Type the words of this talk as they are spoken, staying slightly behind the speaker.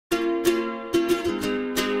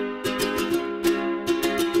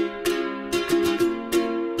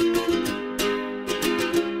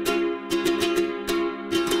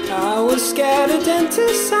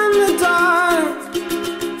dentist and the dark.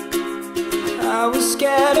 I was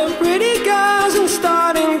scared of pretty girls and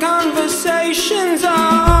starting conversations.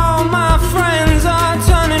 All my friends are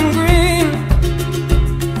turning green.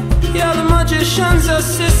 Yeah, the magician's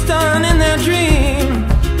assistant in their dream.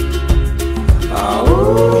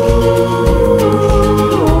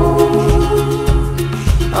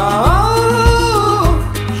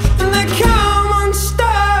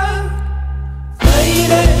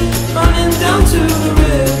 Running down to the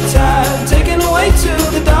riptide, taken away to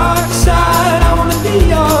the dark side. I wanna be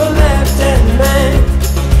your left-hand man.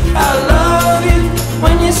 I love you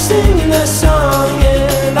when you're singing that song,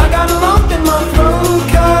 and I got a lump in my throat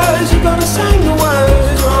 'cause you're gonna sing the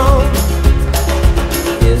words wrong.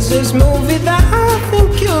 Is this movie that I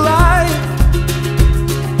think you like?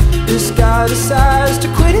 This guy decides to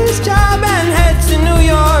quit his job and head to New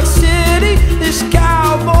York City. This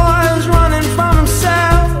cowboy's running from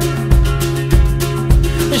himself.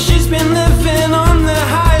 She's been living on the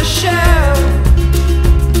highest shelf.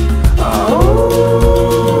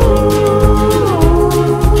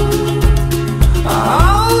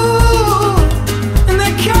 And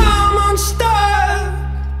they come unstuck.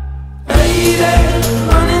 Lady,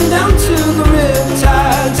 running down to the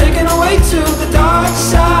riptide, taken away to the dark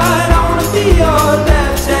side. I wanna be your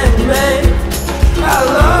left-hand man. I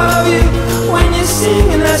love you when you're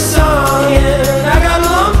singing that song, and I got a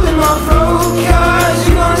lump in my throat 'cause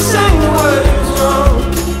you're gonna sing the words wrong.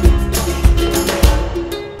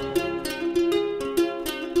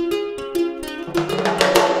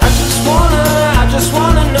 I just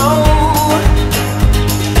wanna know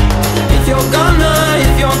if you're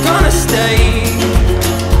gonna stay.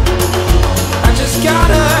 I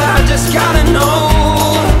just gotta know.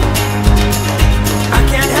 I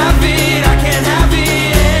can't have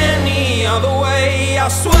it any other way. I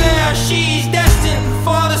swear she's destined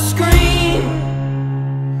for the screen.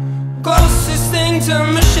 Closest thing to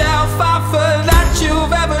Michelle Pfeiffer that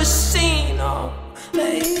you've ever seen. Oh,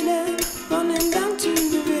 lady, running down to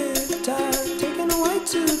the riptide, taken away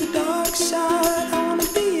to the dark side. I wanna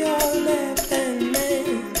be your left-hand man.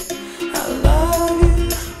 I love you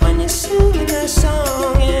when you're singing that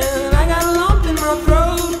song, and I got a lump in my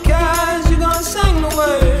throat 'cause you're gonna sing the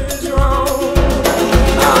words wrong.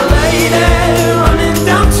 Oh, lady, running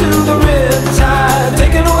down to the riptide,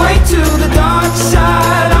 taken away to the dark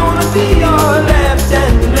side. I wanna be your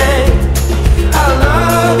left-hand man. I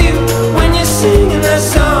love you when you're singing that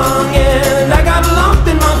song, and I got a lump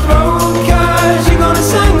in my throat 'cause you're gonna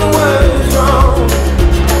sing the words wrong.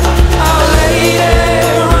 Oh, lady,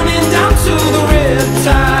 running down to the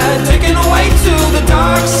riptide, taken away to the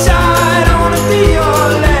dark side. I wanna be your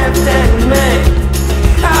left-hand man.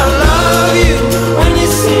 I love you when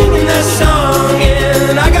you're singing that song,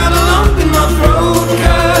 and I got a lump in my throat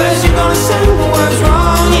 'cause you're gonna sing the words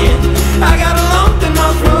wrong. Yeah, I got a lump in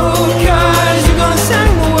my throat 'cause you're gonna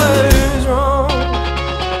sing the words wrong.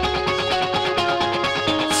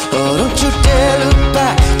 Oh, don't you dare look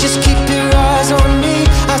back, just keep your eyes on me.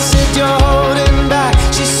 I said you're holding back.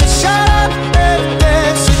 She said shut up and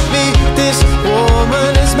dance with me. This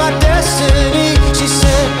woman is my destiny. She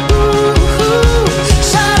said ooh, ooh,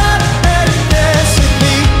 shut up and dance with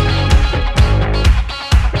me.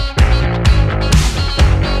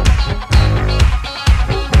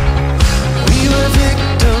 We were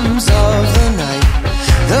victims of the night,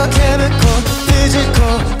 the chemical,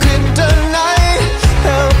 physical kryptonite.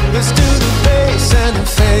 Helpless to the base and the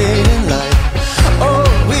fading light. Oh,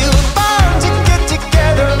 we were bound to get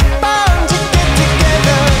together, bound to get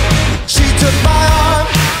together. She took my arm,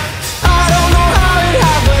 I don't know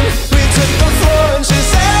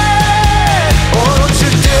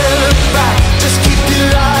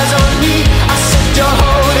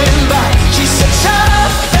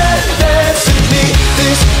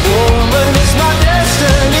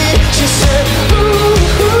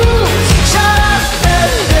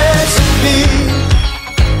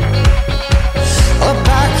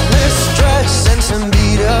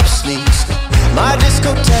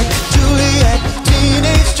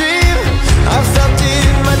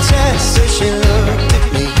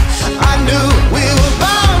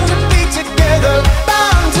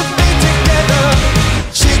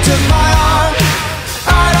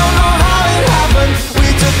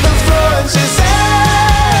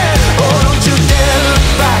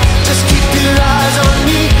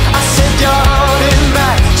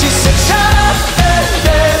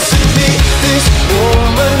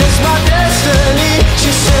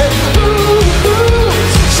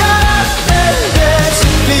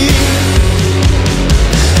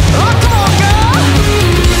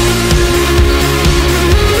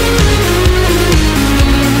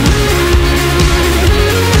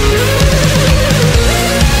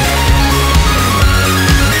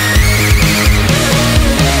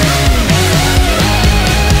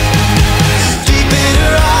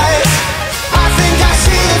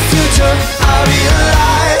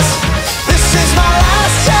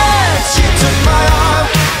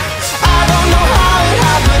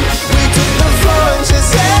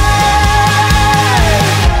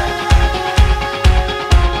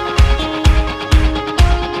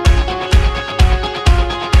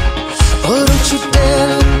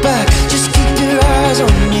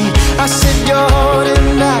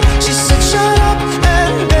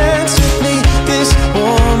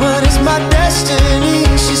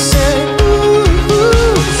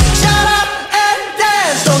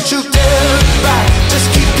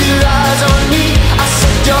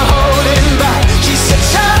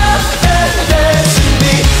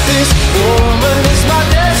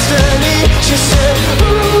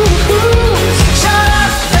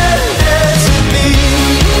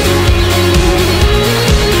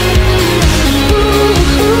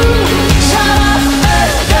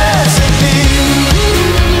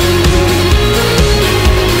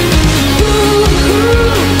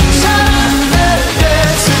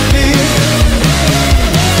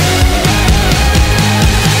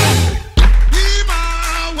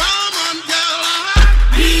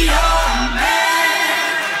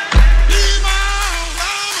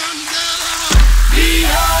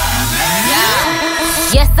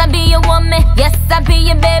I'll be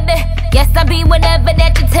your baby. Yes, I'll be whatever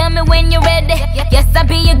that you tell me when you're ready. Yes, I'll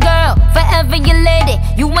be your girl, forever your lady.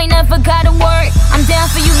 You ain't never gotta worry, I'm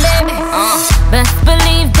down for you, baby. Best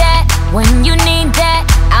believe that when you need that,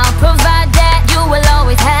 I'll provide that. You will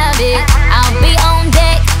always have it. I'll be on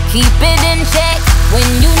deck, keep it in check. When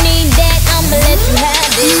you need that, I'ma let you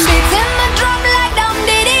have it. Beating the drum like dum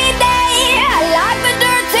diddy day. I like the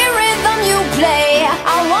dirty rhythm you play.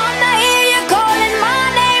 I wanna hear you calling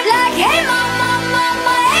my name like, hey mama,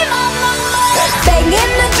 mama, hey mama, mama.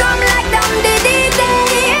 Banging the drum like dum diddy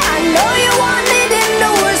day. I know you want it in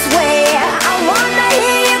the worst way. I wanna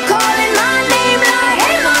hear you calling my name like,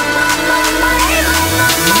 hey mama, mama, hey mama,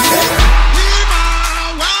 mama.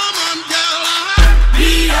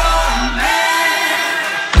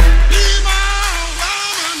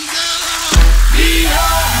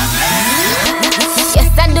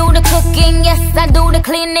 Yes, I do the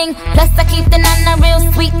cleaning. Plus I keep the nana real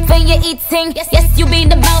sweet for your eating. Yes, you be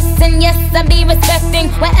the boss and yes, I be respecting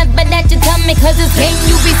whatever that you tell me, cause it's game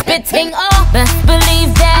you be spitting. Oh, best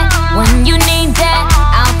believe that when you need that,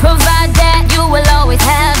 I'll provide that. You will always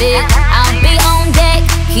have it. I'll be on deck,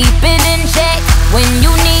 keep it in check. When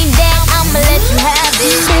you need that, I'ma let you have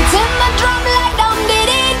it. Beating the drum like dum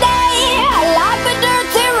diddy day. I like the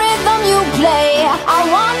dirty rhythm you play. I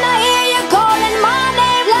wanna hear you calling my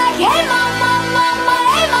name like, hey mama, mama,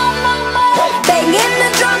 hey mama, mama. Banging the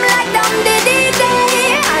drum like dum diddy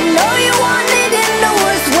day. I know you want it in the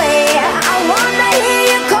worst way. I wanna hear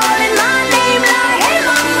you calling my name like, hey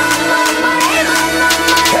mama, mama, hey mama,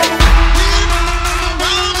 mama.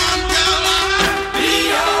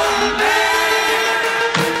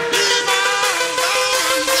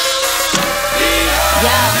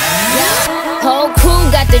 Whole crew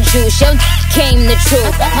got the juice, yo came the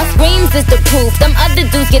truth. My screams is the proof, them other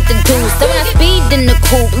dudes get the deuce. So when I speed in the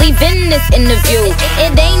coupe, leaving this interview,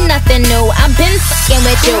 it ain't nothing new, I've been fucking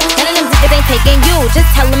with you. None of them niggas ain't taking you, just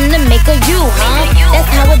tell them to make a you, huh?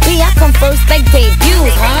 That's how it be, I come first like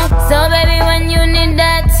debuts, huh? So baby, when you need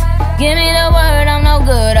that, give me the word, I'm no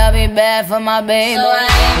good, I'll be bad for my baby.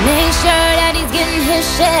 Make sure that he's getting his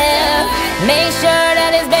share. Make sure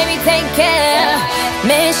that his baby take care.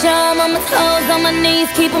 Make sure I'm on my toes, on my knees,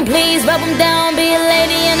 keep him please, rub him down, be a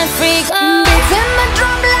lady and a freak. Oh. Beating the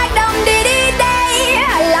drum like dum diddy